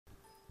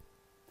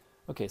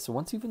Okay, so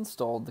once you've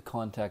installed the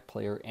Kontakt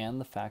player and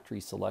the factory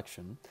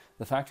selection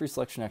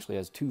actually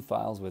has two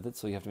files with it,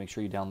 so you have to make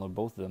sure you download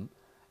both of them,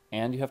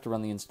 and you have to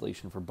run the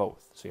installation for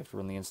both. So you have to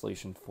run the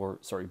installation for,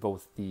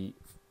 both the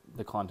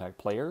Kontakt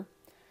player,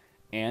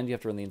 and you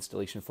have to run the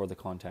installation for the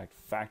Kontakt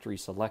factory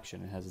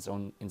selection. It has its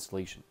own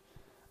installation,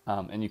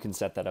 and you can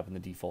set that up in the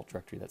default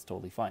directory. That's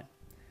totally fine.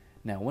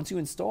 Now, once you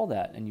install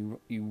that and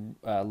you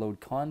load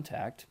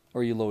Kontakt,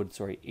 or you load,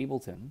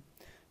 Ableton,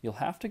 you'll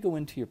have to go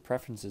into your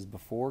preferences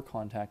before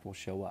Kontakt will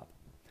show up.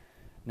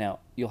 Now,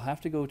 you'll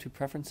have to go to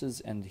Preferences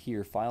and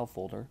here, File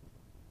folder,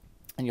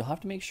 and you'll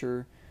have to make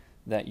sure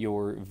that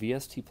your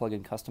VST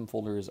plugin custom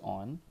folder is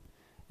on,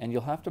 and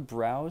you'll have to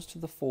browse to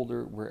the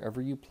folder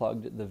wherever you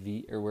plugged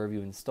or wherever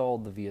you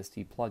installed the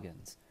VST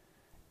plugins.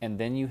 And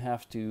then you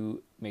have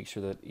to make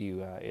sure that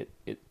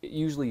it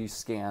usually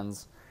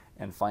scans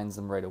and finds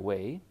them right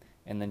away,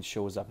 and then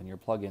shows up in your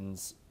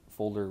plugins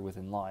folder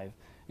within Live.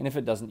 And if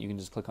it doesn't, you can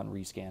just click on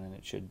rescan and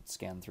it should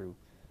scan through.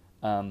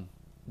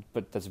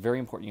 But that's very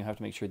important. You have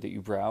to make sure that you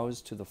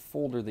browse to the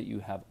folder that you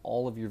have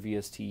all of your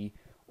VST,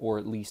 or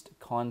at least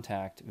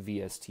Kontakt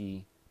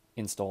VST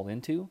installed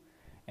into,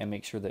 and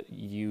make sure that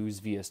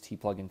Use VST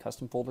plugin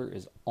custom folder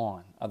is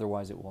on.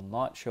 Otherwise, it will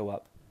not show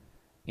up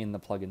in the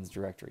plugins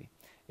directory.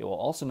 It will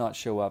also not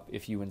show up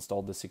if you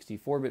installed the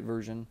 64-bit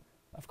version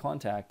of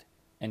Kontakt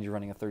and you're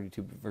running a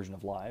 32-bit version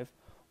of Live,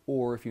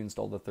 or if you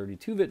installed the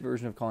 32-bit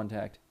version of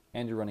Kontakt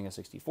and you're running a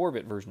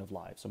 64-bit version of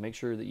Live. So make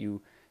sure that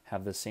you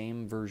have the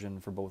same version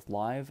for both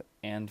Live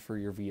and for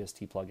your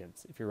VST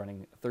plugins. If you're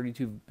running a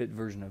 32-bit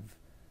version of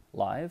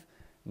Live,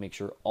 make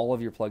sure all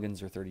of your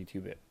plugins are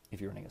 32-bit. If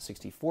you're running a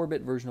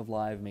 64-bit version of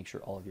Live, make sure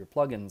all of your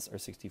plugins are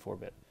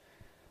 64-bit.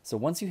 So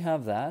once you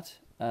have that,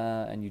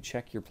 and you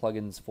check your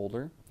plugins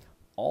folder,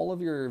 all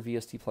of your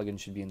VST plugins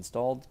should be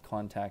installed,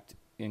 Kontakt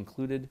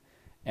included,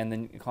 and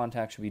then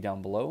Kontakt should be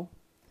down below,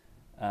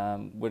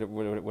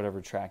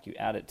 whatever track you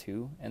add it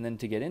to. And then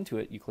to get into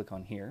it, you click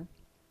on here.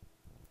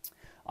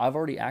 I've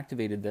already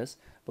activated this,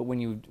 but when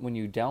you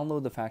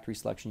download the factory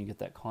selection, you get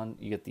that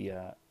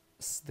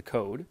the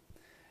code,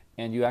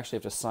 and you actually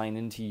have to sign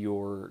into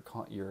your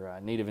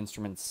Native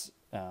Instruments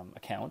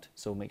account.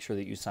 So make sure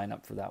that you sign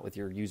up for that with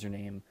your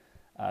username,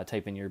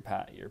 type in your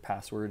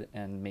password,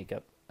 and make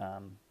up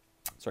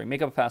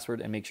a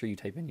password, and make sure you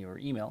type in your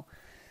email.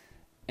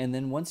 And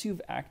then once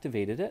you've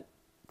activated it,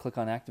 click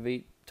on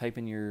Activate, type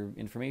in your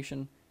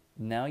information.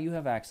 Now you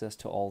have access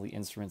to all the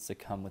instruments that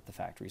come with the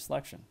factory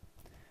selection.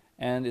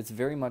 And it's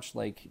very much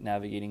like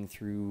navigating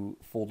through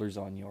folders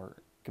on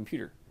your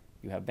computer.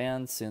 You have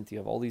band, synth, you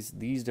have all these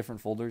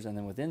different folders, and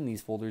then within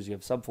these folders you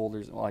have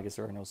subfolders. Well, I guess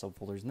there are no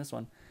subfolders in this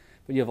one,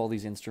 but you have all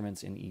these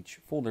instruments in each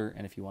folder,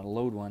 and if you want to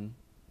load one,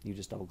 you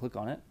just double click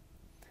on it,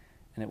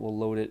 and it will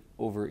load it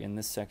over in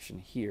this section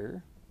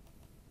here.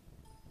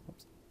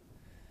 Oops.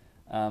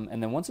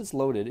 And then once it's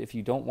loaded, if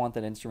you don't want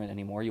that instrument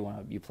anymore,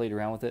 you played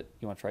around with it,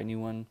 you want to try a new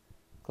one,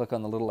 click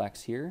on the little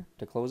X here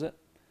to close it,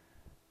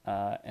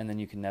 and then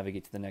you can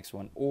navigate to the next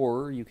one,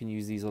 or you can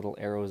use these little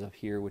arrows up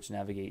here which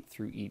navigate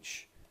through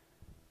each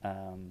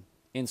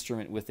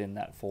instrument within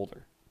that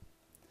folder.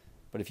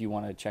 But if you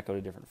want to check out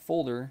a different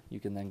folder, you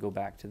can then go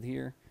back to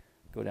here,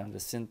 go down to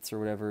synths or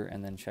whatever,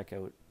 and then check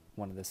out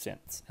one of the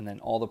synths, and then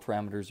all the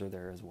parameters are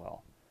there as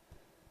well.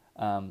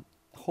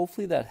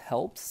 Hopefully that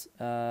helps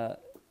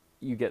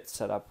you get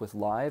set up with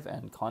Live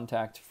and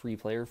Kontakt free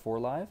player for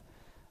Live.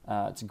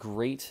 It's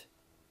great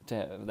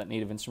that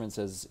Native Instruments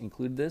has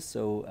included this,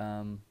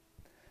 so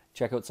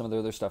check out some of their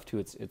other stuff too.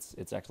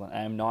 It's excellent.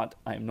 I'm not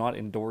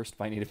endorsed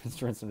by Native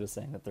Instruments. I'm just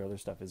saying that their other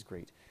stuff is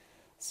great.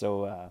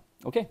 So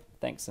okay,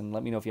 thanks, and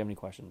let me know if you have any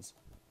questions.